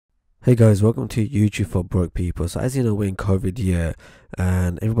Hey guys, welcome to YouTube for Broke People. So as you know, we're in COVID year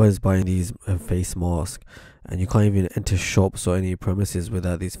and everybody's buying these face masks, and you can't even enter shops or any premises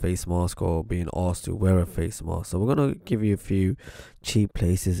without these face masks or being asked to wear a face mask. So we're going to give you a few cheap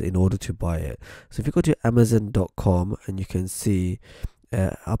places in order to buy it. So if you go to amazon.com, and you can see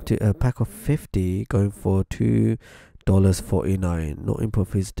up to a pack of 50 going for $2.49, no import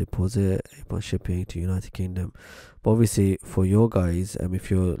fees, deposit, import shipping to United Kingdom. But obviously for your guys,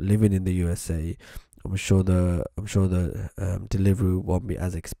 if you're living in the USA, I'm sure the delivery won't be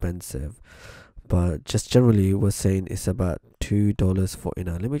as expensive. But just generally, we're saying it's about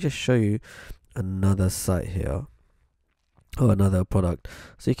 $2.49. Let me just show you another site here, or another product.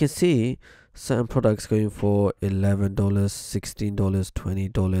 So you can see certain products going for $11, $16,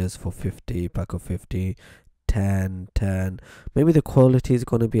 $20 for 50 pack of 50. 10. Maybe the quality is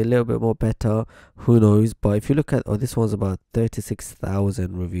going to be a little bit more better, who knows. But if you look at, this one's about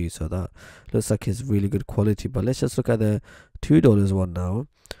 36,000 reviews, so that looks like it's really good quality. But let's just look at the $2 one now.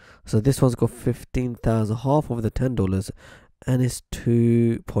 So this one's got 15,000, half of the $10, and it's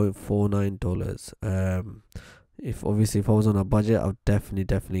 $2.49. If I was on a budget, I'll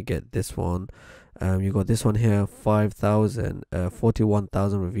definitely get this one. You got this one here, 41,000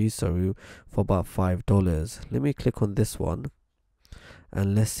 reviews, sorry, for about $5. Let me click on this one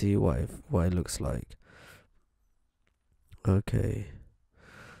and let's see what it looks like. Okay,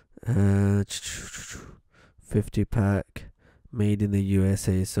 50 pack, made in the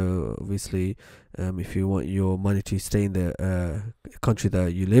USA. So obviously, if you want your money to stay in the country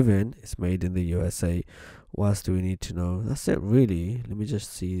that you live in, it's made in the USA. What else do we need to know? That's it, really. Let me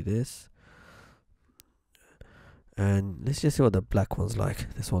just see this. And let's just see what the black one's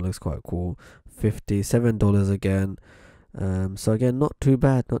like. This one looks quite cool. $57 again. So again, not too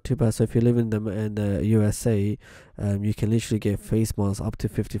bad. So if you live in the USA, you can literally get face masks up to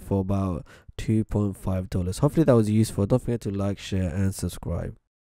 50 for about $2.5. Hopefully that was useful. Don't forget to like, share and subscribe.